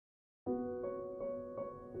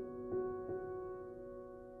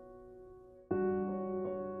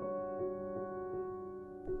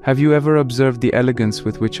Have you ever observed the elegance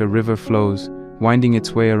with which a river flows, winding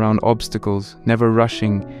its way around obstacles, never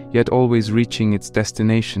rushing, yet always reaching its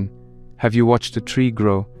destination? Have you watched a tree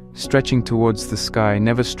grow, stretching towards the sky,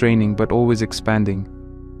 never straining but always expanding?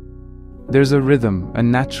 There's a rhythm, a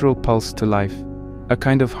natural pulse to life, a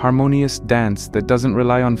kind of harmonious dance that doesn't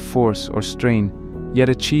rely on force or strain, yet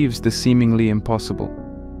achieves the seemingly impossible.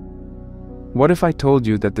 What if I told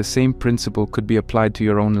you that the same principle could be applied to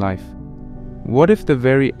your own life? What if the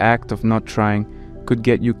very act of not trying could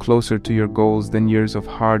get you closer to your goals than years of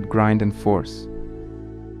hard grind and force?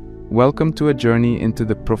 Welcome to a journey into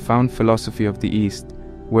the profound philosophy of the East,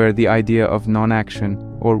 where the idea of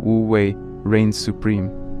non-action, or Wu Wei, reigns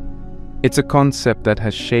supreme. It's a concept that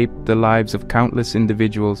has shaped the lives of countless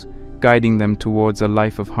individuals, guiding them towards a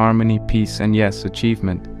life of harmony, peace, and yes,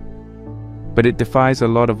 achievement. But it defies a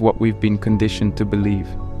lot of what we've been conditioned to believe.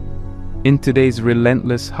 In today's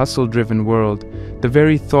relentless, hustle-driven world, the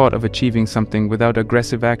very thought of achieving something without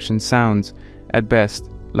aggressive action sounds, at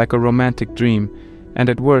best, like a romantic dream, and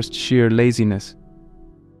at worst, sheer laziness.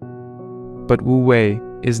 But Wu Wei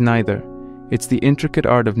is neither. It's the intricate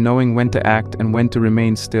art of knowing when to act and when to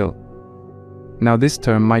remain still. Now, this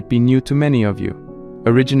term might be new to many of you.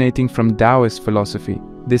 Originating from Daoist philosophy,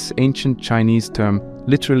 this ancient Chinese term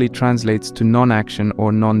literally translates to non-action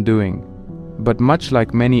or non-doing. But much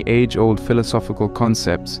like many age-old philosophical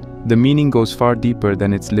concepts, the meaning goes far deeper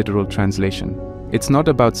than its literal translation. It's not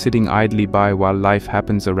about sitting idly by while life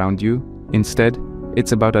happens around you. Instead,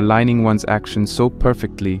 it's about aligning one's actions so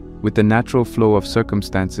perfectly with the natural flow of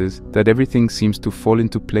circumstances that everything seems to fall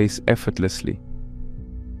into place effortlessly.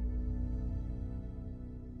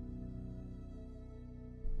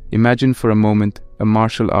 Imagine for a moment a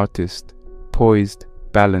martial artist, poised,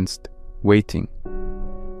 balanced, waiting.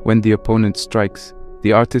 When the opponent strikes,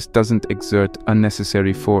 the artist doesn't exert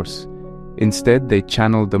unnecessary force. Instead, they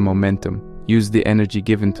channel the momentum, use the energy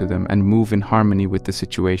given to them, and move in harmony with the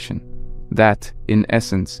situation. That, in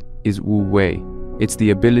essence, is Wu Wei. It's the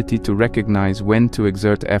ability to recognize when to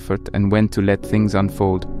exert effort and when to let things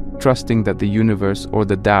unfold, trusting that the universe or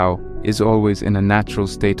the Tao is always in a natural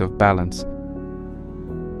state of balance.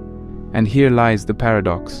 And here lies the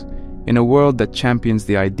paradox. In a world that champions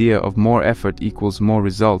the idea of more effort equals more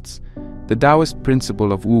results, the Taoist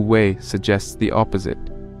principle of Wu Wei suggests the opposite.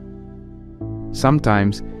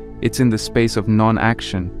 Sometimes, it's in the space of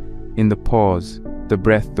non-action, in the pause, the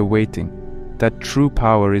breath, the waiting, that true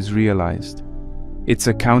power is realized. It's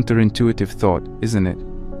a counterintuitive thought, isn't it?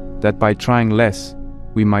 That by trying less,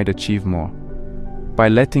 we might achieve more. By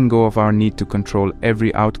letting go of our need to control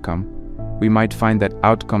every outcome, we might find that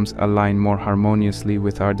outcomes align more harmoniously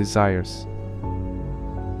with our desires.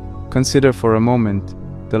 Consider for a moment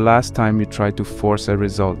the last time you tried to force a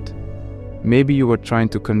result. Maybe you were trying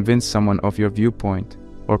to convince someone of your viewpoint,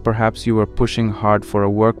 or perhaps you were pushing hard for a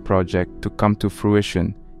work project to come to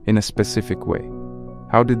fruition in a specific way.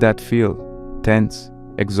 How did that feel? Tense,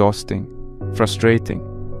 exhausting, frustrating?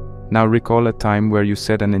 Now recall a time where you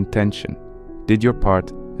set an intention, did your part,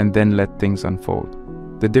 and then let things unfold.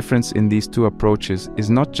 The difference in these two approaches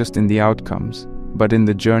is not just in the outcomes, but in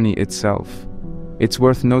the journey itself. It's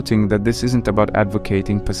worth noting that this isn't about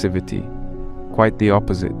advocating passivity. Quite the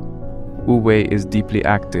opposite. Wu Wei is deeply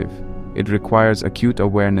active. It requires acute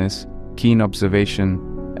awareness, keen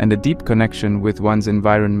observation, and a deep connection with one's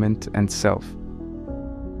environment and self.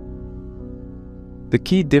 The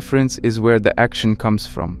key difference is where the action comes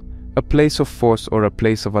from, a place of force or a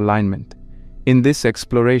place of alignment. In this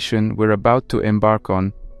exploration we're about to embark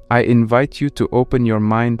on, I invite you to open your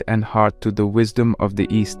mind and heart to the wisdom of the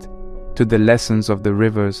East, to the lessons of the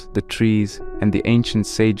rivers, the trees, and the ancient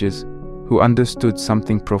sages who understood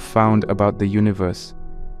something profound about the universe.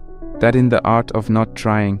 That in the art of not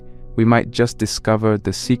trying, we might just discover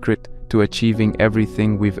the secret to achieving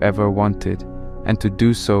everything we've ever wanted, and to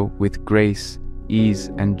do so with grace,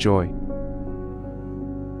 ease, and joy.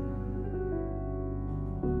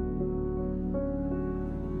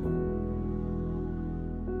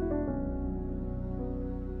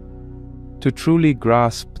 To truly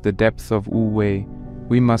grasp the depth of Wu Wei,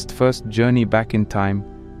 we must first journey back in time,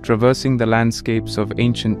 traversing the landscapes of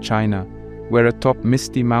ancient China, where atop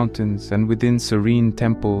misty mountains and within serene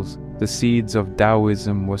temples, the seeds of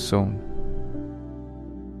Daoism were sown.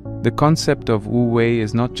 The concept of Wu Wei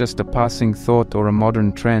is not just a passing thought or a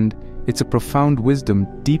modern trend, it's a profound wisdom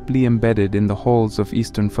deeply embedded in the halls of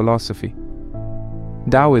Eastern philosophy.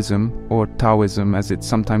 Daoism, or Taoism as it's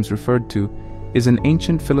sometimes referred to, is an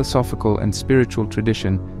ancient philosophical and spiritual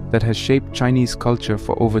tradition that has shaped Chinese culture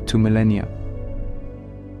for over 2 millennia.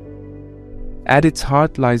 At its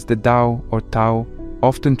heart lies the Tao or Tao,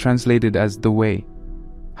 often translated as the Way.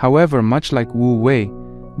 However, much like Wu Wei,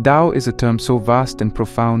 Dao is a term so vast and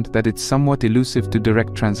profound that it's somewhat elusive to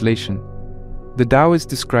direct translation. The Dao is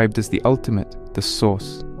described as the ultimate, the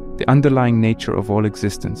source, the underlying nature of all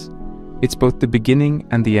existence. It's both the beginning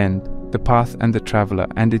and the end, the path and the traveler,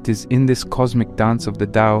 and it is in this cosmic dance of the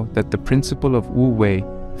Dao that the principle of Wu Wei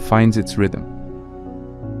finds its rhythm.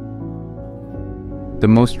 The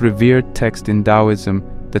most revered text in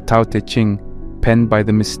Daoism, the Tao Te Ching, penned by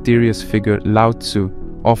the mysterious figure Lao Tzu,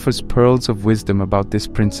 offers pearls of wisdom about this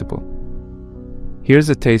principle. Here's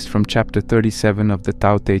a taste from chapter 37 of the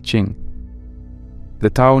Tao Te Ching. The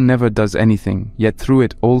Tao never does anything, yet through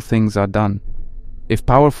it all things are done. If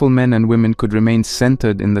powerful men and women could remain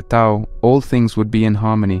centered in the Tao, all things would be in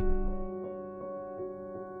harmony.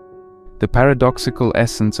 The paradoxical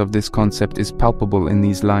essence of this concept is palpable in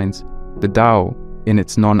these lines. The Tao, in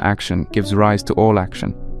its non-action, gives rise to all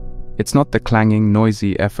action. It's not the clanging,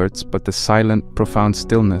 noisy efforts, but the silent, profound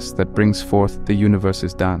stillness that brings forth the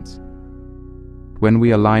universe's dance. When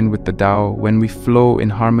we align with the Tao, when we flow in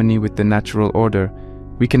harmony with the natural order,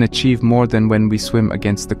 we can achieve more than when we swim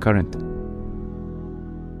against the current.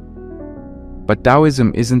 But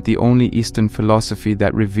Daoism isn't the only Eastern philosophy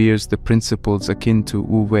that reveres the principles akin to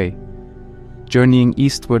Wu Wei. Journeying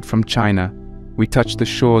eastward from China, we touch the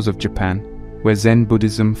shores of Japan, where Zen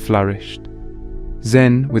Buddhism flourished.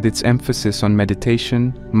 Zen, with its emphasis on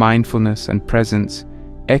meditation, mindfulness, and presence,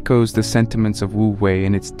 echoes the sentiments of Wu Wei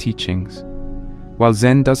in its teachings. While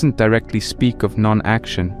Zen doesn't directly speak of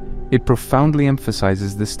non-action, it profoundly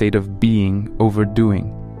emphasizes the state of being over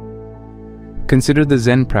doing. Consider the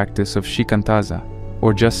Zen practice of shikantaza,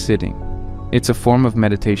 or just sitting. It's a form of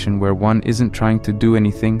meditation where one isn't trying to do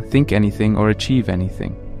anything, think anything, or achieve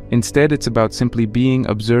anything. Instead, it's about simply being,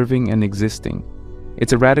 observing, and existing.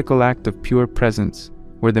 It's a radical act of pure presence,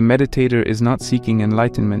 where the meditator is not seeking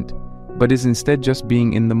enlightenment, but is instead just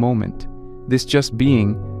being in the moment. This just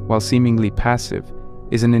being, while seemingly passive,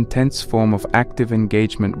 is an intense form of active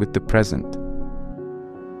engagement with the present.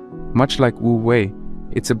 Much like Wu Wei,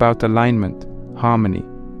 it's about alignment, harmony,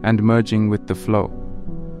 and merging with the flow.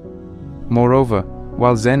 Moreover,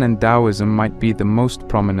 while Zen and Daoism might be the most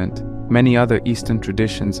prominent, many other Eastern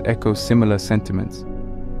traditions echo similar sentiments.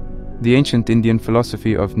 The ancient Indian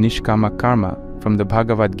philosophy of Nishkama Karma, from the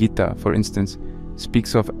Bhagavad Gita, for instance,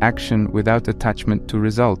 speaks of action without attachment to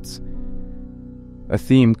results, a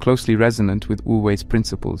theme closely resonant with Wu Wei's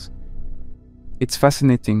principles. It's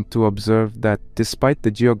fascinating to observe that despite the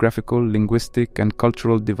geographical, linguistic, and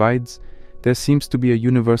cultural divides, there seems to be a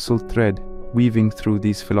universal thread weaving through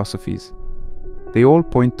these philosophies. They all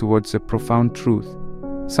point towards a profound truth.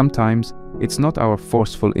 Sometimes, it's not our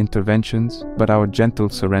forceful interventions, but our gentle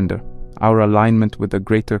surrender, our alignment with a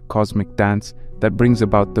greater cosmic dance that brings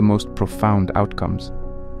about the most profound outcomes.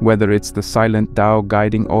 Whether it's the silent Tao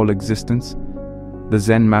guiding all existence, the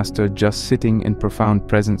Zen master just sitting in profound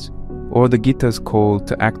presence, or the Gita's call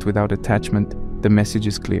to act without attachment, the message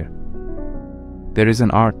is clear. There is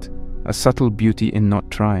an art, a subtle beauty in not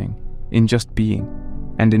trying, in just being,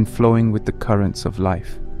 and in flowing with the currents of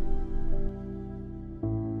life.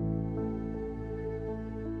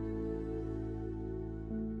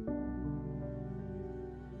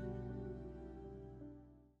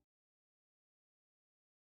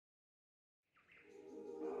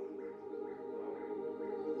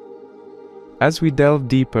 As we delve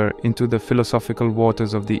deeper into the philosophical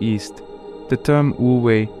waters of the East, the term Wu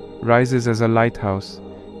Wei rises as a lighthouse,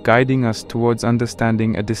 guiding us towards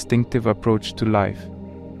understanding a distinctive approach to life.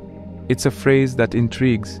 It's a phrase that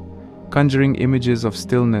intrigues, conjuring images of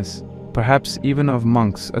stillness, perhaps even of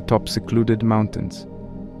monks atop secluded mountains.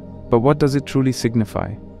 But what does it truly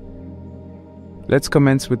signify? Let's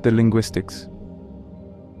commence with the linguistics.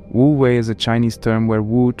 Wu Wei is a Chinese term where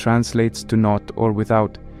Wu translates to not or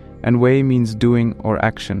without, and Wei means doing or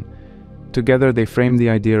action. Together they frame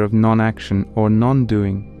the idea of non-action or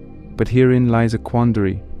non-doing. But herein lies a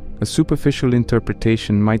quandary. A superficial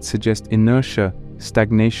interpretation might suggest inertia,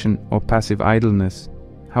 stagnation, or passive idleness.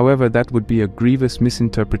 However, that would be a grievous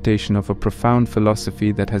misinterpretation of a profound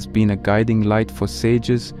philosophy that has been a guiding light for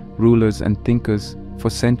sages, rulers, and thinkers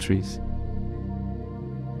for centuries.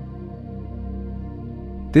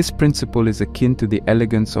 This principle is akin to the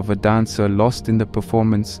elegance of a dancer lost in the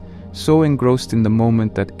performance, so engrossed in the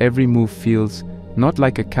moment that every move feels not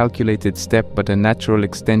like a calculated step but a natural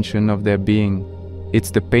extension of their being.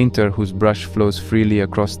 It's the painter whose brush flows freely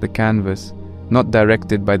across the canvas, not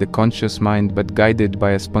directed by the conscious mind but guided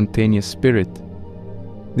by a spontaneous spirit.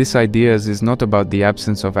 This idea is not about the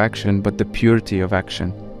absence of action but the purity of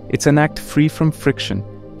action. It's an act free from friction,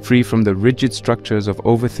 free from the rigid structures of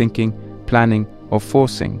overthinking, planning, or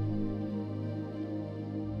forcing.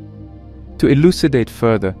 To elucidate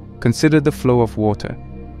further, consider the flow of water.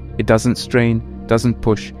 It doesn't strain, doesn't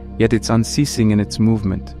push, yet it's unceasing in its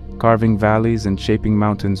movement, carving valleys and shaping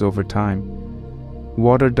mountains over time.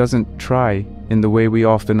 Water doesn't try in the way we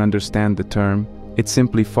often understand the term. It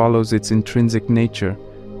simply follows its intrinsic nature,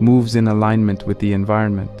 moves in alignment with the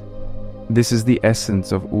environment. This is the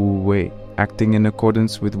essence of Wu Wei, acting in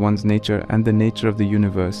accordance with one's nature and the nature of the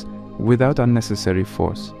universe, without unnecessary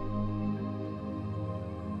force.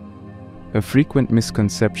 A frequent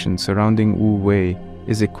misconception surrounding Wu Wei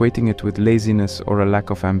is equating it with laziness or a lack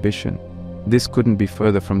of ambition. This couldn't be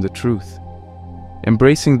further from the truth.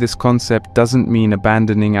 Embracing this concept doesn't mean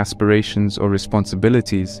abandoning aspirations or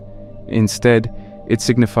responsibilities. Instead, it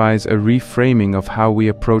signifies a reframing of how we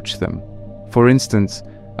approach them. For instance,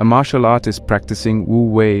 a martial artist practicing Wu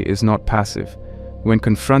Wei is not passive. When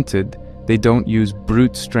confronted, they don't use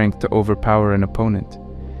brute strength to overpower an opponent.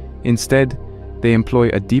 Instead, they employ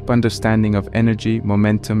a deep understanding of energy,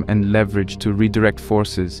 momentum, and leverage to redirect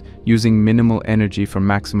forces, using minimal energy for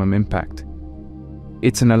maximum impact.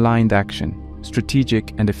 It's an aligned action,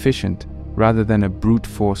 strategic and efficient, rather than a brute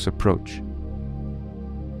force approach.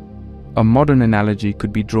 A modern analogy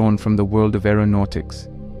could be drawn from the world of aeronautics.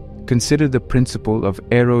 Consider the principle of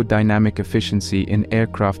aerodynamic efficiency in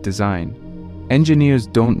aircraft design. Engineers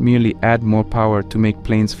don't merely add more power to make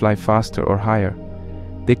planes fly faster or higher.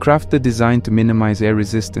 They craft the design to minimize air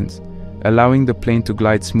resistance, allowing the plane to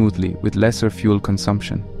glide smoothly with lesser fuel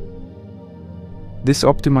consumption. This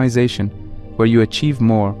optimization, where you achieve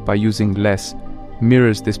more by using less,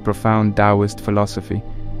 mirrors this profound Taoist philosophy.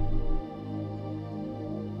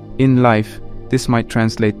 In life, this might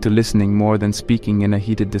translate to listening more than speaking in a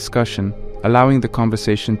heated discussion, allowing the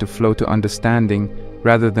conversation to flow to understanding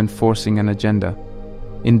rather than forcing an agenda.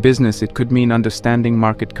 In business, it could mean understanding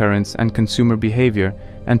market currents and consumer behavior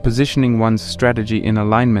and positioning one's strategy in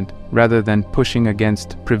alignment rather than pushing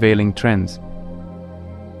against prevailing trends.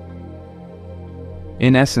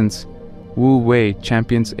 In essence, Wu Wei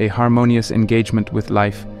champions a harmonious engagement with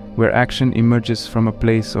life where action emerges from a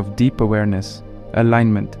place of deep awareness,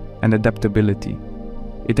 alignment, and adaptability.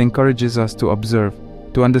 It encourages us to observe,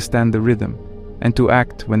 to understand the rhythm, and to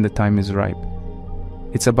act when the time is ripe.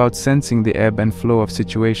 It's about sensing the ebb and flow of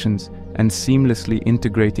situations and seamlessly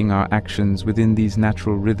integrating our actions within these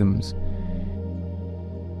natural rhythms.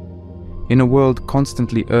 In a world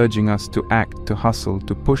constantly urging us to act, to hustle,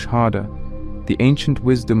 to push harder, the ancient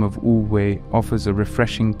wisdom of Wu Wei offers a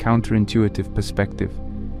refreshing counterintuitive perspective.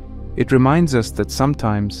 It reminds us that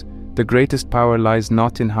sometimes the greatest power lies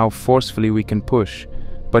not in how forcefully we can push,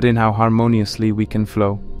 but in how harmoniously we can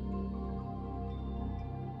flow.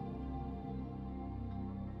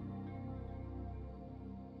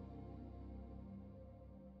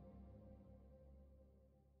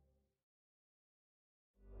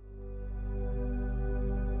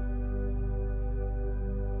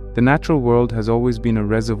 The natural world has always been a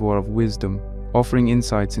reservoir of wisdom, offering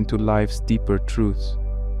insights into life's deeper truths.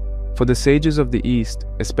 For the sages of the East,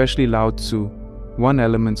 especially Lao Tzu, one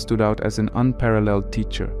element stood out as an unparalleled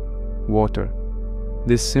teacher: water.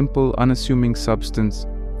 This simple, unassuming substance,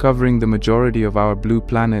 covering the majority of our blue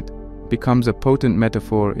planet, becomes a potent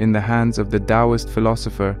metaphor in the hands of the Taoist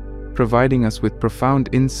philosopher, providing us with profound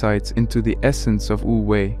insights into the essence of Wu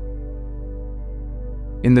Wei.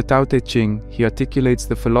 In the Tao Te Ching, he articulates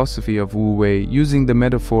the philosophy of Wu Wei using the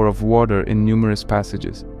metaphor of water in numerous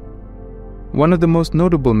passages. One of the most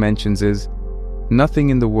notable mentions is,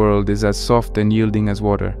 "Nothing in the world is as soft and yielding as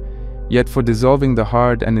water, yet for dissolving the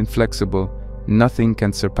hard and inflexible, nothing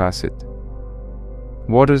can surpass it."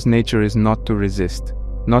 Water's nature is not to resist,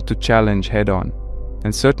 not to challenge head-on,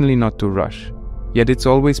 and certainly not to rush. Yet it's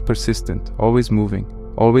always persistent, always moving,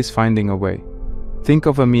 always finding a way. Think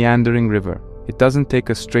of a meandering river. It doesn't take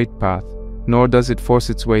a straight path, nor does it force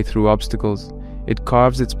its way through obstacles. It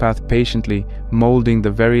carves its path patiently, molding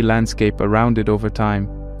the very landscape around it over time.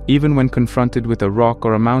 Even when confronted with a rock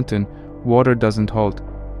or a mountain, water doesn't halt.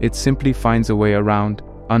 It simply finds a way around,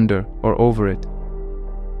 under, or over it.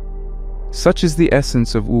 Such is the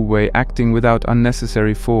essence of Wu Wei, acting without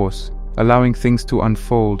unnecessary force, allowing things to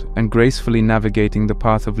unfold and gracefully navigating the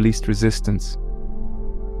path of least resistance.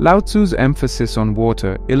 Lao Tzu's emphasis on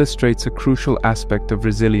water illustrates a crucial aspect of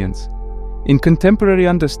resilience. In contemporary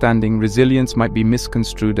understanding, resilience might be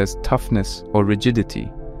misconstrued as toughness or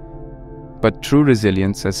rigidity. But true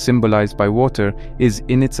resilience, as symbolized by water, is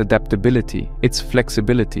in its adaptability, its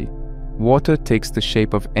flexibility. Water takes the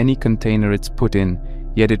shape of any container it's put in,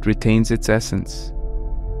 yet it retains its essence.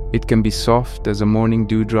 It can be soft as a morning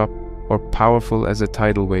dewdrop or powerful as a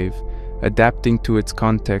tidal wave, adapting to its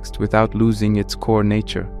context without losing its core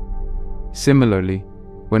nature. Similarly,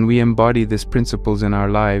 When we embody these principles in our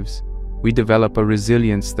lives, we develop a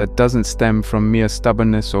resilience that doesn't stem from mere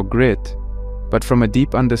stubbornness or grit, but from a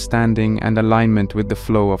deep understanding and alignment with the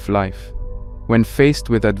flow of life. When faced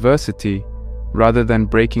with adversity, rather than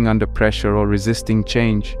breaking under pressure or resisting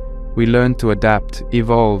change, we learn to adapt,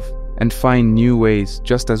 evolve, and find new ways,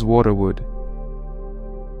 just as water would.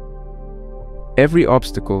 Every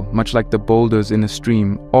obstacle, much like the boulders in a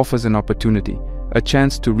stream, offers an opportunity, a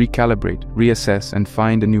chance to recalibrate, reassess, and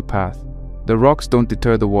find a new path. The rocks don't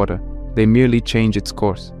deter the water, they merely change its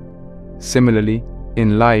course. Similarly,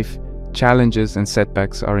 in life, challenges and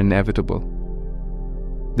setbacks are inevitable.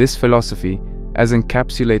 This philosophy, as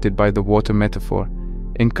encapsulated by the water metaphor,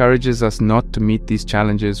 encourages us not to meet these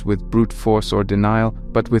challenges with brute force or denial,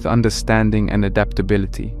 but with understanding and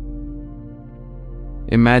adaptability.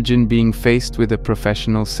 Imagine being faced with a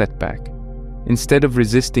professional setback. Instead of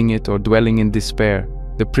resisting it or dwelling in despair,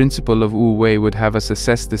 the principle of Wu Wei would have us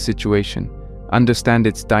assess the situation, understand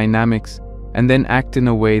its dynamics, and then act in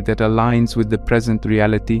a way that aligns with the present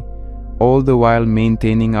reality, all the while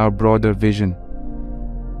maintaining our broader vision.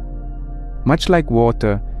 Much like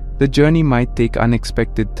water, the journey might take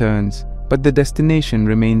unexpected turns, but the destination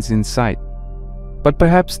remains in sight. But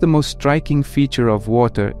perhaps the most striking feature of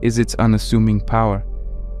water is its unassuming power.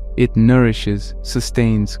 It nourishes,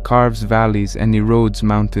 sustains, carves valleys, and erodes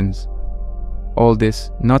mountains. All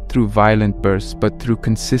this not through violent bursts, but through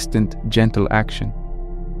consistent, gentle action.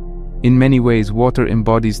 In many ways, water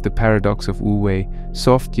embodies the paradox of Wu Wei,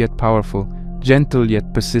 soft yet powerful, gentle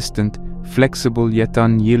yet persistent, flexible yet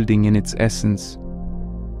unyielding in its essence.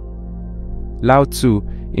 Lao Tzu,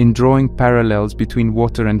 in drawing parallels between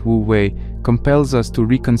water and Wu Wei, compels us to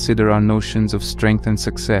reconsider our notions of strength and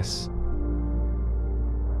success.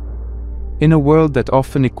 In a world that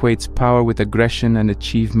often equates power with aggression and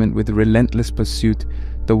achievement with relentless pursuit,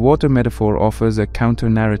 the water metaphor offers a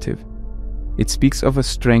counter-narrative. It speaks of a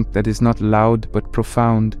strength that is not loud but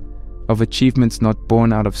profound, of achievements not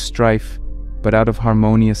born out of strife, but out of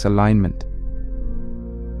harmonious alignment.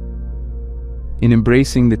 In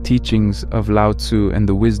embracing the teachings of Lao Tzu and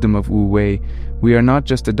the wisdom of Wu Wei, we are not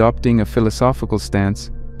just adopting a philosophical stance,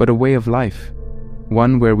 but a way of life,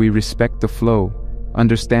 one where we respect the flow,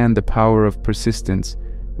 understand the power of persistence,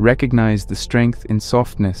 recognize the strength in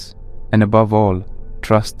softness, and above all,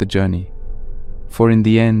 trust the journey. For in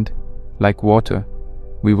the end, like water,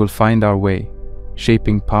 we will find our way,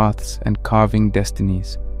 shaping paths and carving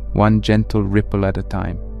destinies, one gentle ripple at a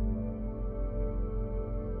time.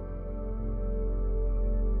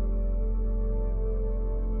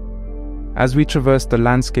 As we traverse the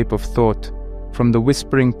landscape of thought, from the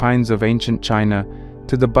whispering pines of ancient China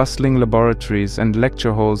to the bustling laboratories and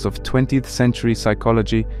lecture halls of 20th century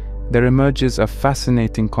psychology, there emerges a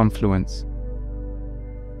fascinating confluence.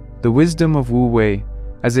 The wisdom of Wu Wei,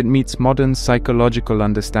 as it meets modern psychological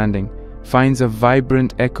understanding, finds a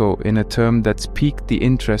vibrant echo in a term that's piqued the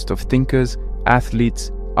interest of thinkers,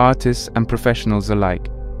 athletes, artists, and professionals alike: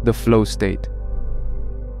 the flow state.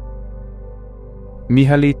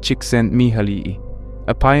 Mihaly Csikszentmihalyi,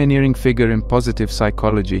 a pioneering figure in positive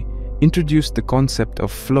psychology, introduced the concept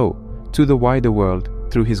of flow to the wider world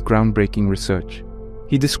through his groundbreaking research.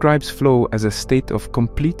 He describes flow as a state of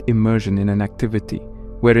complete immersion in an activity,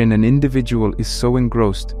 wherein an individual is so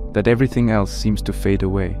engrossed that everything else seems to fade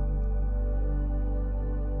away.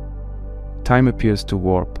 Time appears to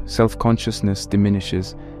warp, self-consciousness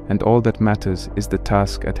diminishes, and all that matters is the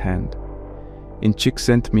task at hand. In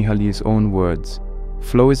Csikszentmihalyi's own words,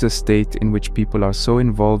 flow is a state in which people are so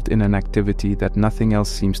involved in an activity that nothing else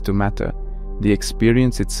seems to matter. The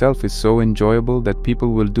experience itself is so enjoyable that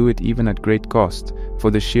people will do it even at great cost, for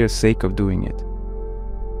the sheer sake of doing it.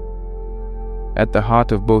 At the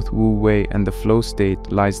heart of both Wu Wei and the flow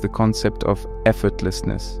state lies the concept of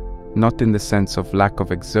effortlessness, not in the sense of lack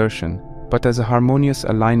of exertion, but as a harmonious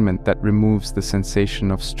alignment that removes the sensation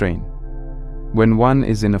of strain. When one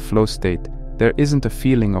is in a flow state, there isn't a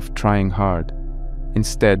feeling of trying hard.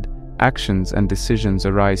 Instead, actions and decisions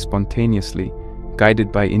arise spontaneously, guided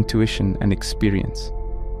by intuition and experience.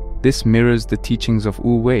 This mirrors the teachings of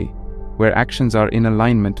Wu Wei, where actions are in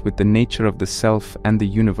alignment with the nature of the self and the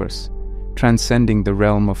universe, transcending the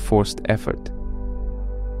realm of forced effort.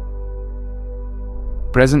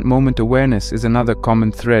 Present moment awareness is another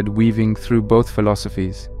common thread weaving through both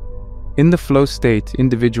philosophies. In the flow state,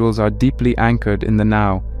 individuals are deeply anchored in the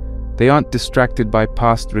now. They aren't distracted by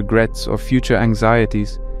past regrets or future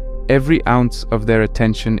anxieties. Every ounce of their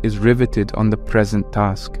attention is riveted on the present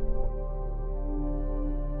task.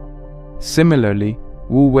 Similarly,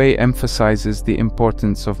 Wu Wei emphasizes the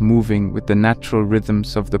importance of moving with the natural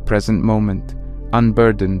rhythms of the present moment,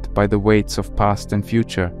 unburdened by the weights of past and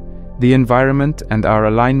future. The environment and our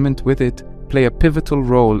alignment with it play a pivotal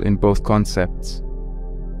role in both concepts.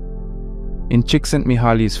 In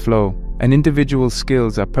Csikszentmihalyi's flow, an individual's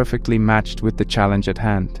skills are perfectly matched with the challenge at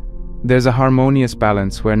hand. There's a harmonious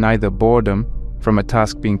balance where neither boredom, from a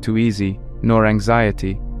task being too easy, nor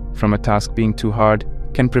anxiety, from a task being too hard,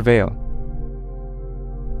 can prevail.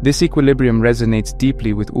 This equilibrium resonates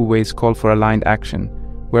deeply with Wu Wei's call for aligned action,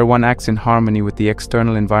 where one acts in harmony with the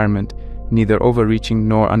external environment, neither overreaching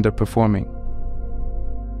nor underperforming.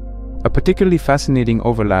 A particularly fascinating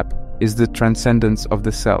overlap is the transcendence of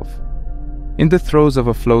the self. In the throes of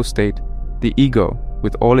a flow state, the ego,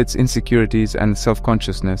 with all its insecurities and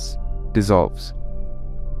self-consciousness, dissolves.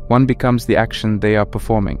 One becomes the action they are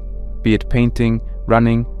performing, be it painting,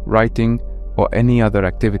 running, writing, or any other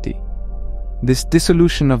activity. This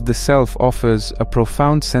dissolution of the self offers a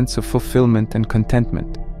profound sense of fulfillment and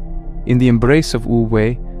contentment. In the embrace of Wu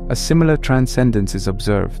Wei, a similar transcendence is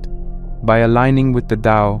observed. By aligning with the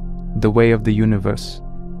Tao, the way of the universe,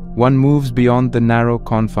 one moves beyond the narrow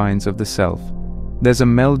confines of the self. There's a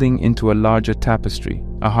melding into a larger tapestry,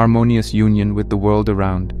 a harmonious union with the world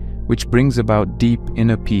around, which brings about deep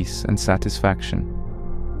inner peace and satisfaction.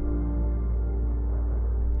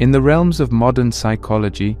 In the realms of modern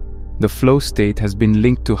psychology, the flow state has been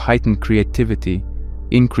linked to heightened creativity,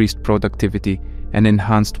 increased productivity, and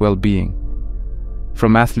enhanced well-being.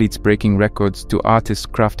 From athletes breaking records to artists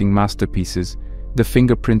crafting masterpieces, the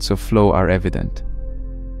fingerprints of flow are evident.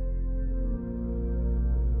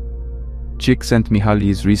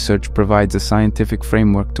 Csikszentmihalyi's research provides a scientific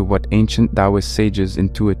framework to what ancient Taoist sages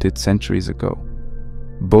intuited centuries ago.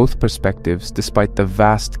 Both perspectives, despite the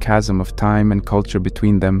vast chasm of time and culture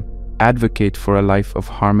between them, advocate for a life of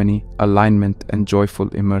harmony, alignment, and joyful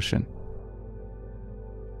immersion.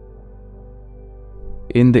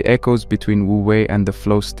 In the echoes between Wu Wei and the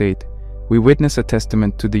flow state, we witness a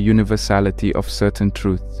testament to the universality of certain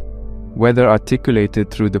truths. Whether articulated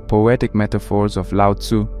through the poetic metaphors of Lao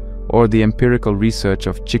Tzu or the empirical research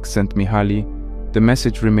of Csikszentmihalyi, the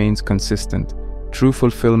message remains consistent. True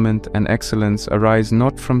fulfillment and excellence arise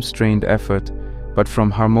not from strained effort, but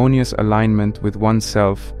from harmonious alignment with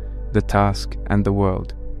oneself, the task, and the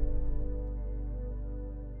world.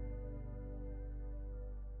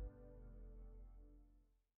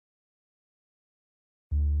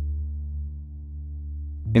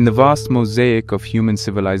 In the vast mosaic of human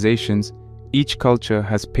civilizations, each culture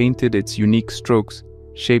has painted its unique strokes,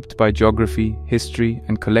 shaped by geography, history,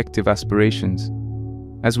 and collective aspirations.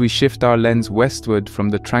 As we shift our lens westward from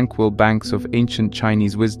the tranquil banks of ancient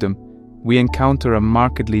Chinese wisdom, we encounter a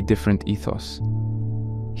markedly different ethos.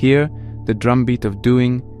 Here, the drumbeat of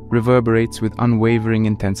doing reverberates with unwavering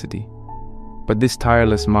intensity. But this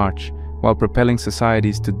tireless march, while propelling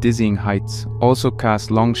societies to dizzying heights, also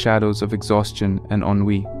casts long shadows of exhaustion and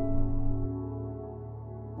ennui.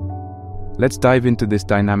 Let's dive into this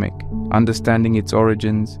dynamic, understanding its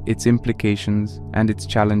origins, its implications, and its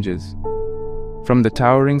challenges. From the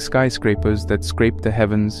towering skyscrapers that scrape the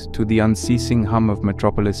heavens to the unceasing hum of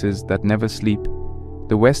metropolises that never sleep,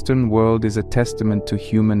 the Western world is a testament to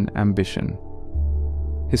human ambition.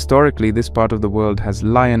 Historically, this part of the world has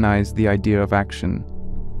lionized the idea of action.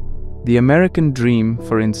 The American dream,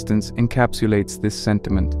 for instance, encapsulates this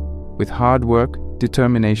sentiment. With hard work,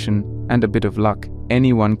 determination, and a bit of luck,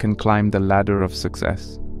 anyone can climb the ladder of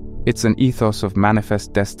success. It's an ethos of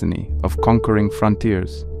manifest destiny, of conquering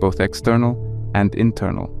frontiers, both external and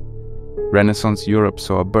internal. Renaissance Europe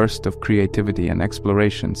saw a burst of creativity and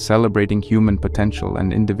exploration, celebrating human potential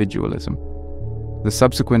and individualism. The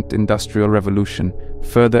subsequent Industrial Revolution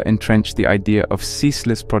further entrenched the idea of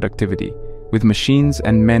ceaseless productivity, with machines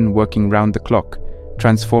and men working round the clock,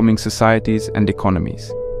 transforming societies and economies.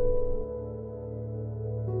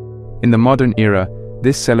 In the modern era,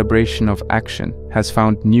 this celebration of action has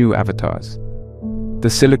found new avatars. The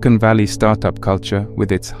Silicon Valley startup culture,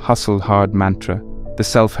 with its hustle hard mantra, the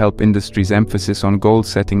self-help industry's emphasis on goal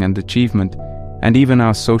setting and achievement, and even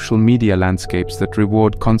our social media landscapes that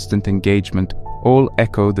reward constant engagement, all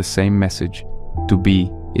echo the same message: to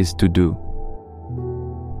be is to do.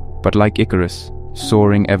 But like Icarus,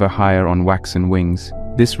 soaring ever higher on waxen wings,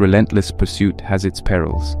 this relentless pursuit has its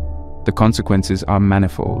perils. The consequences are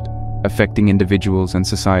manifold, affecting individuals and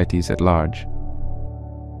societies at large.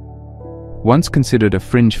 Once considered a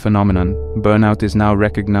fringe phenomenon, burnout is now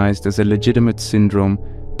recognized as a legitimate syndrome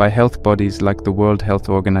by health bodies like the World Health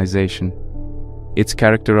Organization. It's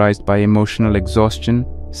characterized by emotional exhaustion,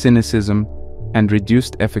 cynicism, and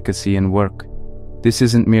reduced efficacy in work. This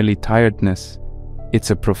isn't merely tiredness, it's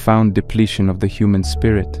a profound depletion of the human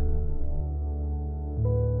spirit.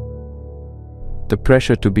 The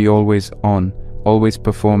pressure to be always on, always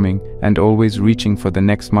performing, and always reaching for the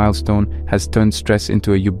next milestone has turned stress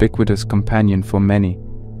into a ubiquitous companion for many.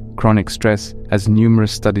 Chronic stress, as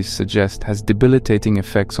numerous studies suggest, has debilitating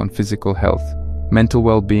effects on physical health, mental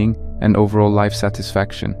well-being, and overall life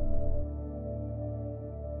satisfaction.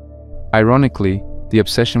 Ironically, the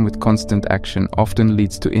obsession with constant action often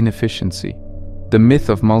leads to inefficiency. The myth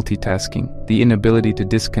of multitasking, the inability to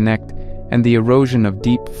disconnect, and the erosion of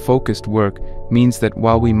deep, focused work means that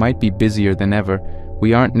while we might be busier than ever,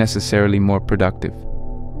 we aren't necessarily more productive.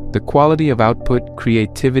 The quality of output,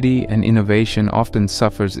 creativity, and innovation often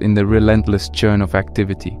suffers in the relentless churn of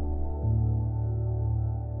activity.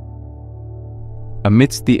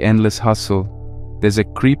 Amidst the endless hustle, there's a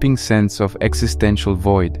creeping sense of existential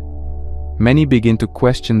void. Many begin to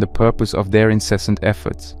question the purpose of their incessant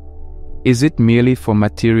efforts. Is it merely for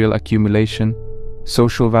material accumulation,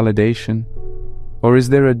 social validation, or is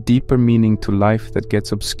there a deeper meaning to life that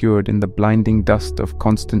gets obscured in the blinding dust of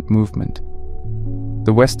constant movement?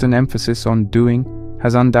 The Western emphasis on doing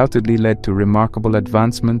has undoubtedly led to remarkable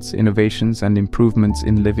advancements, innovations, and improvements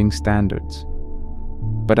in living standards.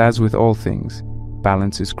 But as with all things,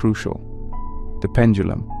 balance is crucial. The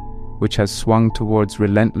pendulum, which has swung towards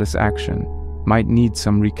relentless action, might need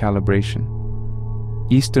some recalibration.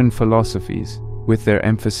 Eastern philosophies, with their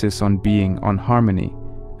emphasis on being, on harmony,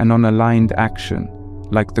 and on aligned action,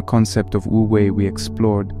 like the concept of Wu Wei we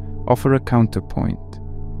explored, offer a counterpoint.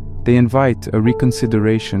 They invite a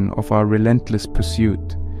reconsideration of our relentless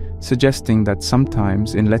pursuit, suggesting that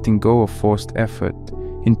sometimes in letting go of forced effort,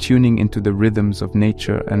 in tuning into the rhythms of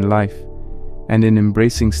nature and life, and in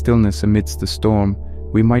embracing stillness amidst the storm,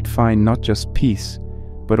 we might find not just peace,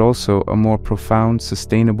 but also a more profound,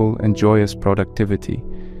 sustainable, and joyous productivity.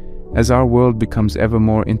 As our world becomes ever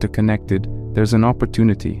more interconnected, there's an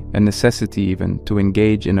opportunity, a necessity even, to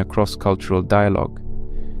engage in a cross-cultural dialogue,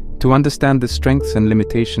 to understand the strengths and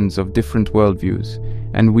limitations of different worldviews,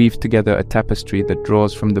 and weave together a tapestry that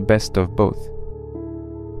draws from the best of both.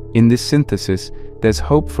 In this synthesis, there's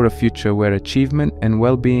hope for a future where achievement and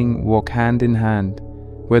well-being walk hand in hand,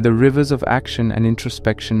 where the rivers of action and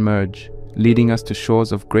introspection merge, leading us to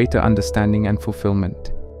shores of greater understanding and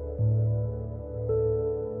fulfillment.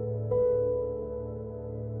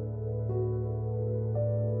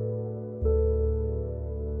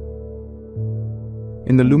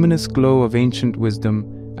 In the luminous glow of ancient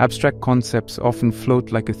wisdom, abstract concepts often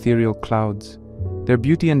float like ethereal clouds. Their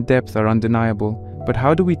beauty and depth are undeniable, but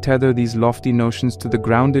how do we tether these lofty notions to the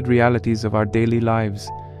grounded realities of our daily lives?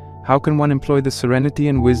 How can one employ the serenity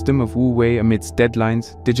and wisdom of Wu Wei amidst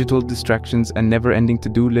deadlines, digital distractions, and never-ending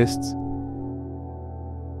to-do lists?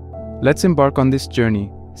 Let's embark on this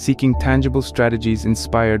journey, seeking tangible strategies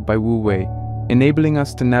inspired by Wu Wei, enabling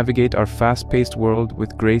us to navigate our fast-paced world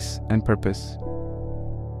with grace and purpose.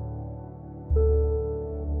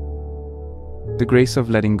 The grace of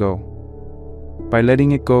letting go. By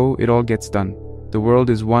letting it go, it all gets done. The world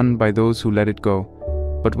is won by those who let it go.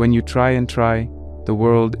 But when you try and try, the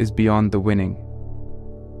world is beyond the winning.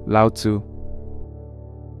 Lao Tzu.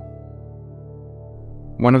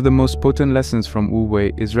 One of the most potent lessons from Wu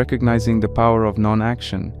Wei is recognizing the power of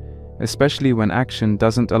non-action, especially when action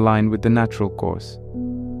doesn't align with the natural course.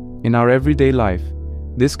 In our everyday life,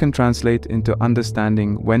 this can translate into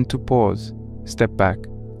understanding when to pause, step back,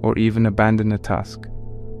 or even abandon a task.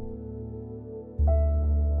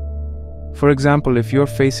 For example, if you're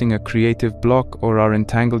facing a creative block or are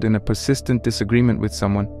entangled in a persistent disagreement with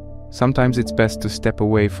someone, sometimes it's best to step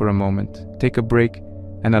away for a moment, take a break,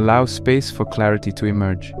 and allow space for clarity to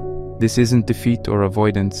emerge. This isn't defeat or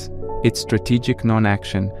avoidance, it's strategic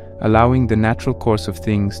non-action, allowing the natural course of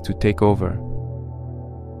things to take over.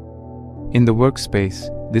 In the workspace,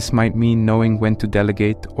 this might mean knowing when to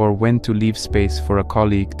delegate or when to leave space for a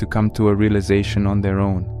colleague to come to a realization on their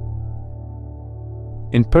own.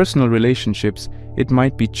 In personal relationships, it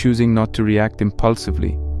might be choosing not to react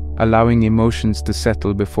impulsively, allowing emotions to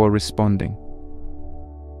settle before responding.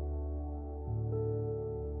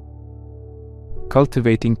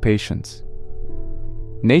 Cultivating patience.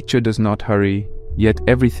 Nature does not hurry, yet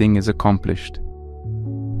everything is accomplished.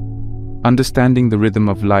 Understanding the rhythm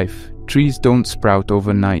of life, trees don't sprout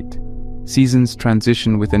overnight. Seasons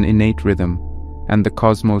transition with an innate rhythm, and the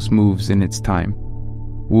cosmos moves in its time.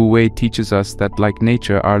 Wu Wei teaches us that, like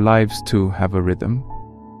nature, our lives too have a rhythm.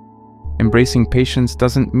 Embracing patience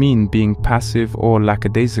doesn't mean being passive or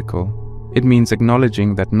lackadaisical. It means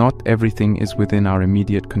acknowledging that not everything is within our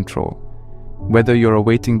immediate control. Whether you're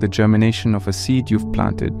awaiting the germination of a seed you've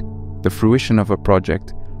planted, the fruition of a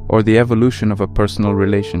project, or the evolution of a personal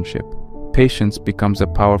relationship, patience becomes a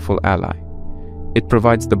powerful ally. It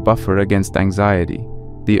provides the buffer against anxiety,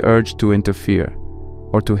 the urge to interfere,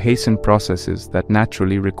 or to hasten processes that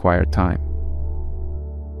naturally require time.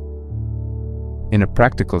 In a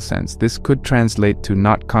practical sense, this could translate to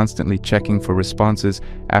not constantly checking for responses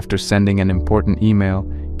after sending an important email,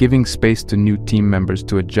 giving space to new team members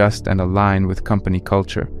to adjust and align with company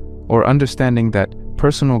culture, or understanding that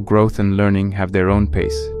personal growth and learning have their own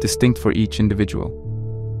pace, distinct for each individual.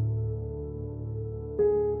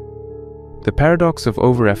 The paradox of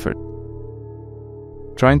over-effort.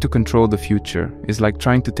 Trying to control the future is like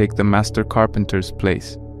trying to take the master carpenter's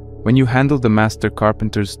place. When you handle the master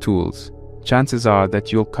carpenter's tools, chances are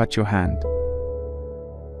that you'll cut your hand.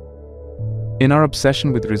 In our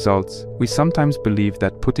obsession with results, we sometimes believe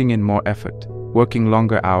that putting in more effort, working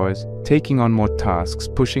longer hours, taking on more tasks,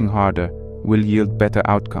 pushing harder, will yield better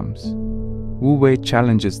outcomes. Wu Wei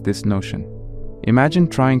challenges this notion. Imagine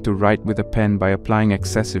trying to write with a pen by applying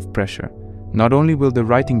excessive pressure. Not only will the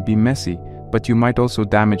writing be messy, but you might also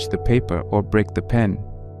damage the paper or break the pen.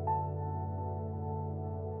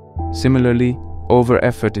 Similarly,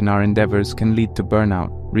 over-effort in our endeavors can lead to burnout,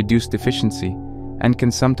 reduced efficiency, and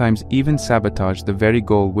can sometimes even sabotage the very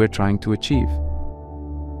goal we're trying to achieve.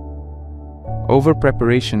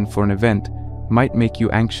 Over-preparation for an event might make you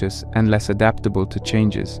anxious and less adaptable to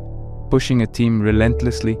changes. Pushing a team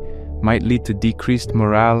relentlessly might lead to decreased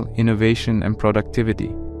morale, innovation, and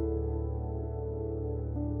productivity.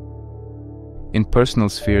 In personal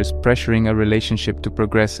spheres, pressuring a relationship to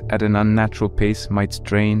progress at an unnatural pace might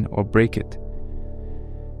strain or break it.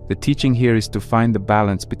 The teaching here is to find the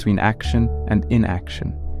balance between action and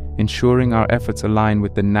inaction, ensuring our efforts align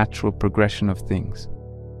with the natural progression of things.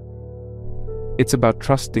 It's about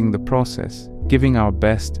trusting the process, giving our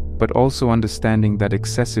best, but also understanding that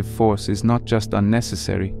excessive force is not just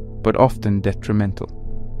unnecessary, but often detrimental.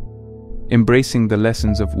 Embracing the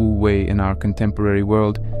lessons of Wu Wei in our contemporary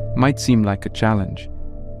world might seem like a challenge,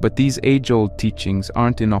 but these age-old teachings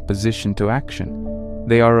aren't in opposition to action.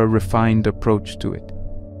 They are a refined approach to it.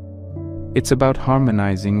 It's about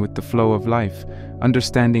harmonizing with the flow of life,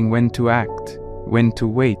 understanding when to act, when to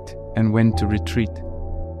wait, and when to retreat.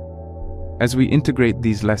 As we integrate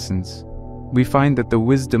these lessons, we find that the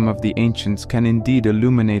wisdom of the ancients can indeed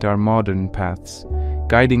illuminate our modern paths,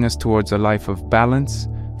 guiding us towards a life of balance,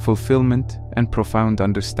 fulfillment, and profound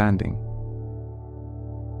understanding.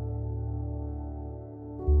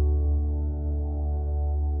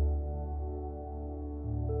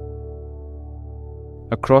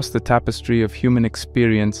 Across the tapestry of human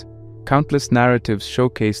experience, countless narratives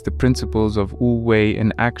showcase the principles of Wu Wei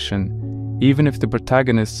in action, even if the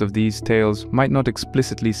protagonists of these tales might not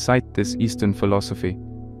explicitly cite this Eastern philosophy.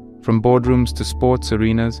 From boardrooms to sports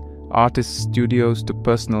arenas, artists' studios to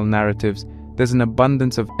personal narratives, there's an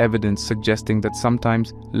abundance of evidence suggesting that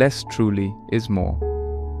sometimes less truly is more.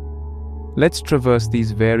 Let's traverse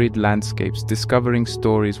these varied landscapes, discovering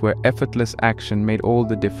stories where effortless action made all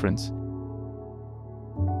the difference.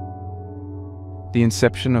 The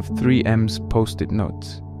inception of 3M's Post-it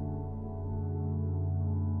notes.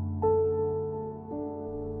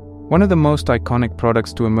 One of the most iconic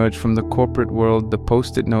products to emerge from the corporate world, the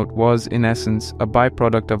Post-it note was, in essence, a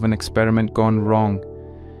byproduct of an experiment gone wrong.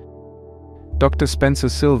 Dr. Spencer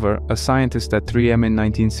Silver, a scientist at 3M in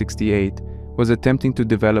 1968, was attempting to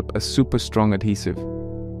develop a super-strong adhesive.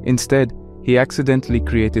 Instead, he accidentally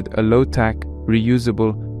created a low-tack,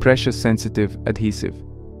 reusable, pressure-sensitive adhesive.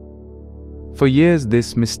 For years,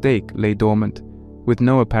 this mistake lay dormant, with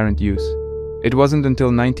no apparent use. It wasn't until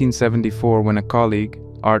 1974 when a colleague,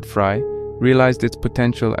 Art Fry, realized its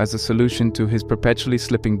potential as a solution to his perpetually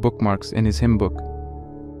slipping bookmarks in his hymn book.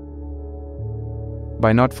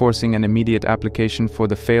 By not forcing an immediate application for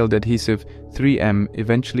the failed adhesive, 3M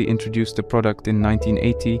eventually introduced a product in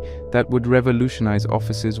 1980 that would revolutionize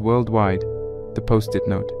offices worldwide, the Post-it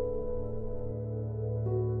note.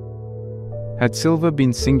 Had Silver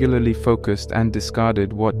been singularly focused and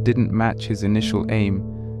discarded what didn't match his initial aim,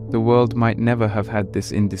 the world might never have had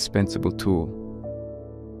this indispensable tool.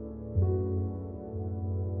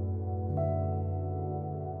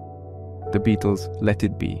 The Beatles' Let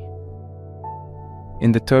It Be.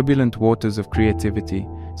 In the turbulent waters of creativity,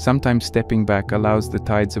 sometimes stepping back allows the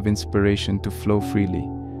tides of inspiration to flow freely.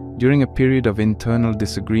 During a period of internal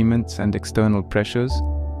disagreements and external pressures,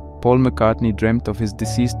 Paul McCartney dreamt of his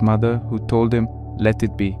deceased mother who told him, "Let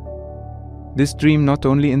it be." This dream not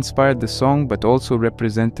only inspired the song but also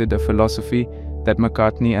represented a philosophy that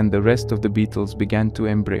McCartney and the rest of the Beatles began to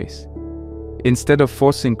embrace. Instead of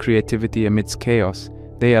forcing creativity amidst chaos,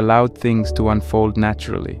 they allowed things to unfold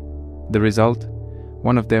naturally. The result?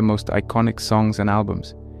 One of their most iconic songs and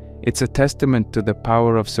albums. It's a testament to the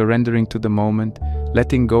power of surrendering to the moment,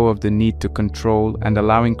 letting go of the need to control, and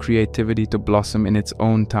allowing creativity to blossom in its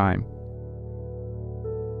own time.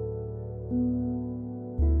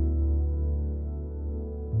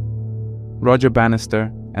 Roger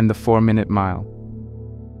Bannister and the 4-Minute Mile.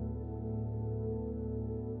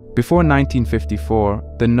 Before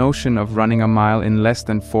 1954, the notion of running a mile in less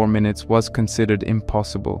than 4 minutes was considered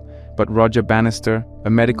impossible, but Roger Bannister, a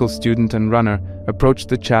medical student and runner, approached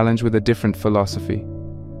the challenge with a different philosophy.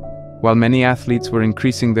 While many athletes were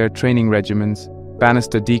increasing their training regimens,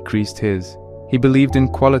 Bannister decreased his. He believed in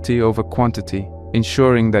quality over quantity,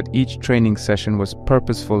 ensuring that each training session was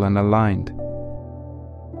purposeful and aligned.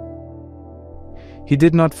 He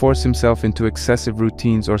did not force himself into excessive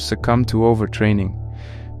routines or succumb to overtraining.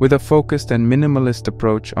 With a focused and minimalist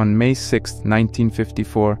approach, on May 6,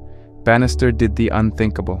 1954, Bannister did the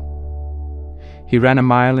unthinkable. He ran a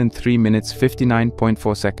mile in 3 minutes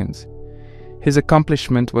 59.4 seconds. His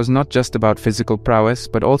accomplishment was not just about physical prowess,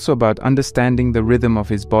 but also about understanding the rhythm of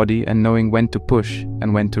his body and knowing when to push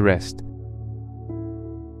and when to rest.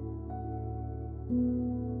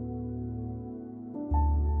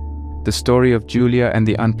 The story of Julia and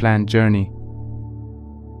the unplanned journey.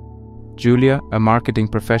 Julia, a marketing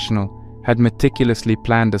professional, had meticulously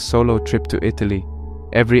planned a solo trip to Italy.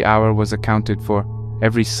 Every hour was accounted for,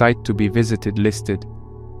 every site to be visited listed.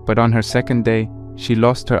 But on her second day, she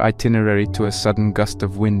lost her itinerary to a sudden gust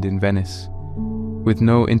of wind in Venice. With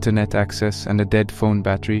no internet access and a dead phone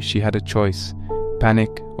battery, she had a choice: panic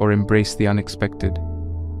or embrace the unexpected.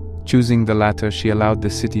 Choosing the latter, she allowed the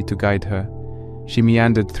city to guide her. She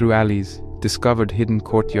meandered through alleys, discovered hidden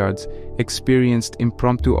courtyards, experienced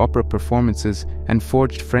impromptu opera performances, and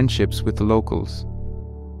forged friendships with the locals.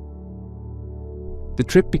 The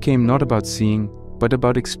trip became not about seeing, but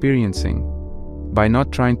about experiencing. By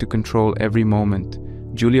not trying to control every moment,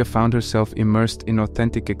 Julia found herself immersed in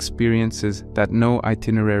authentic experiences that no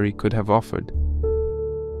itinerary could have offered.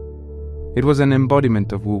 It was an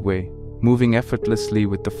embodiment of Wu Wei, moving effortlessly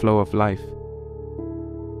with the flow of life.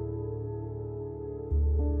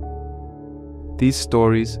 These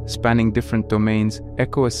stories, spanning different domains,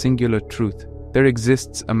 echo a singular truth. There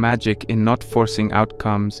exists a magic in not forcing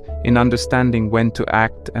outcomes, in understanding when to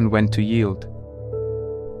act and when to yield.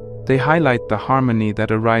 They highlight the harmony that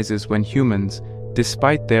arises when humans,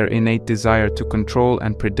 despite their innate desire to control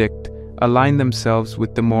and predict, align themselves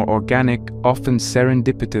with the more organic, often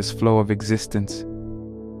serendipitous flow of existence.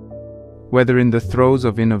 Whether in the throes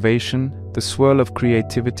of innovation, the swirl of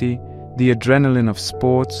creativity, the adrenaline of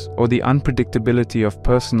sports, or the unpredictability of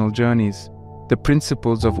personal journeys, the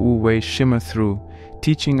principles of Wu Wei shimmer through,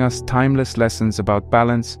 teaching us timeless lessons about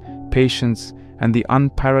balance, patience, and the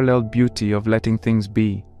unparalleled beauty of letting things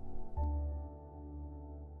be.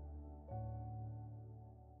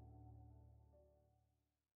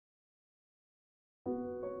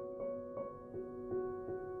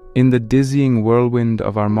 In the dizzying whirlwind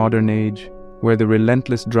of our modern age, where the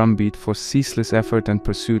relentless drumbeat for ceaseless effort and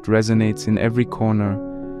pursuit resonates in every corner,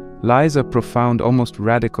 lies a profound, almost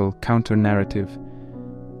radical counter-narrative,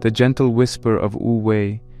 the gentle whisper of Wu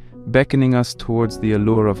Wei, beckoning us towards the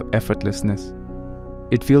allure of effortlessness.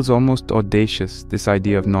 It feels almost audacious, this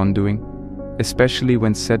idea of non-doing, especially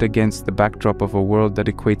when set against the backdrop of a world that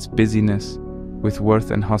equates busyness with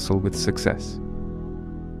worth and hustle with success.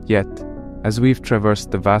 Yet, as we've traversed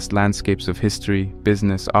the vast landscapes of history,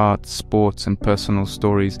 business, art, sports, and personal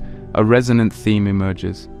stories, a resonant theme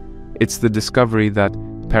emerges. It's the discovery that,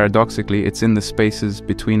 paradoxically, it's in the spaces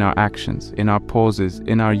between our actions, in our pauses,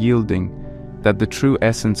 in our yielding, that the true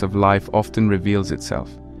essence of life often reveals itself.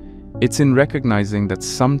 It's in recognizing that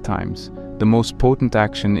sometimes the most potent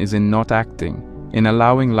action is in not acting, in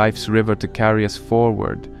allowing life's river to carry us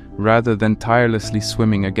forward, rather than tirelessly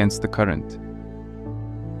swimming against the current.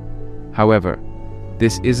 However,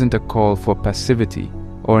 this isn't a call for passivity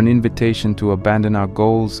or an invitation to abandon our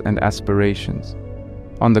goals and aspirations.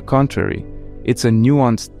 On the contrary, it's a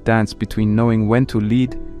nuanced dance between knowing when to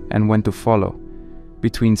lead and when to follow,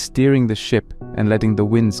 between steering the ship and letting the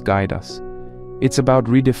winds guide us. It's about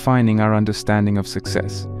redefining our understanding of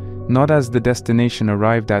success, not as the destination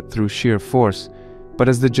arrived at through sheer force, but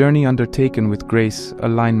as the journey undertaken with grace,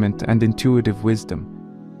 alignment, and intuitive wisdom.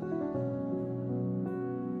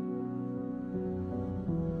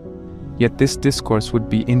 Yet this discourse would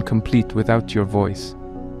be incomplete without your voice.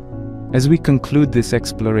 As we conclude this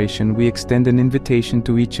exploration, we extend an invitation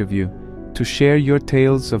to each of you to share your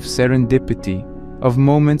tales of serendipity, of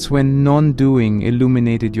moments when non-doing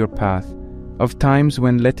illuminated your path, of times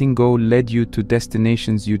when letting go led you to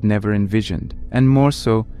destinations you'd never envisioned, and more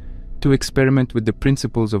so, to experiment with the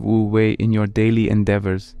principles of Wu Wei in your daily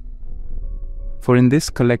endeavors. For in this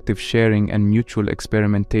collective sharing and mutual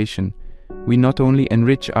experimentation, we not only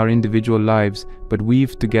enrich our individual lives, but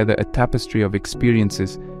weave together a tapestry of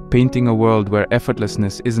experiences, painting a world where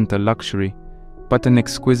effortlessness isn't a luxury, but an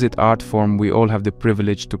exquisite art form we all have the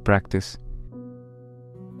privilege to practice.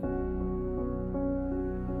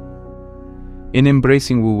 In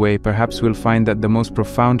embracing Wu Wei, perhaps we'll find that the most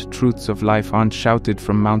profound truths of life aren't shouted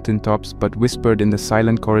from mountaintops, but whispered in the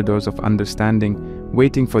silent corridors of understanding,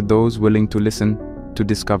 waiting for those willing to listen, to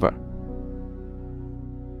discover.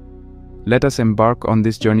 Let us embark on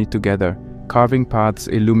this journey together, carving paths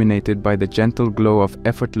illuminated by the gentle glow of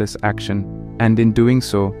effortless action, and in doing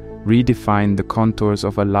so, redefine the contours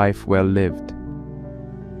of a life well lived.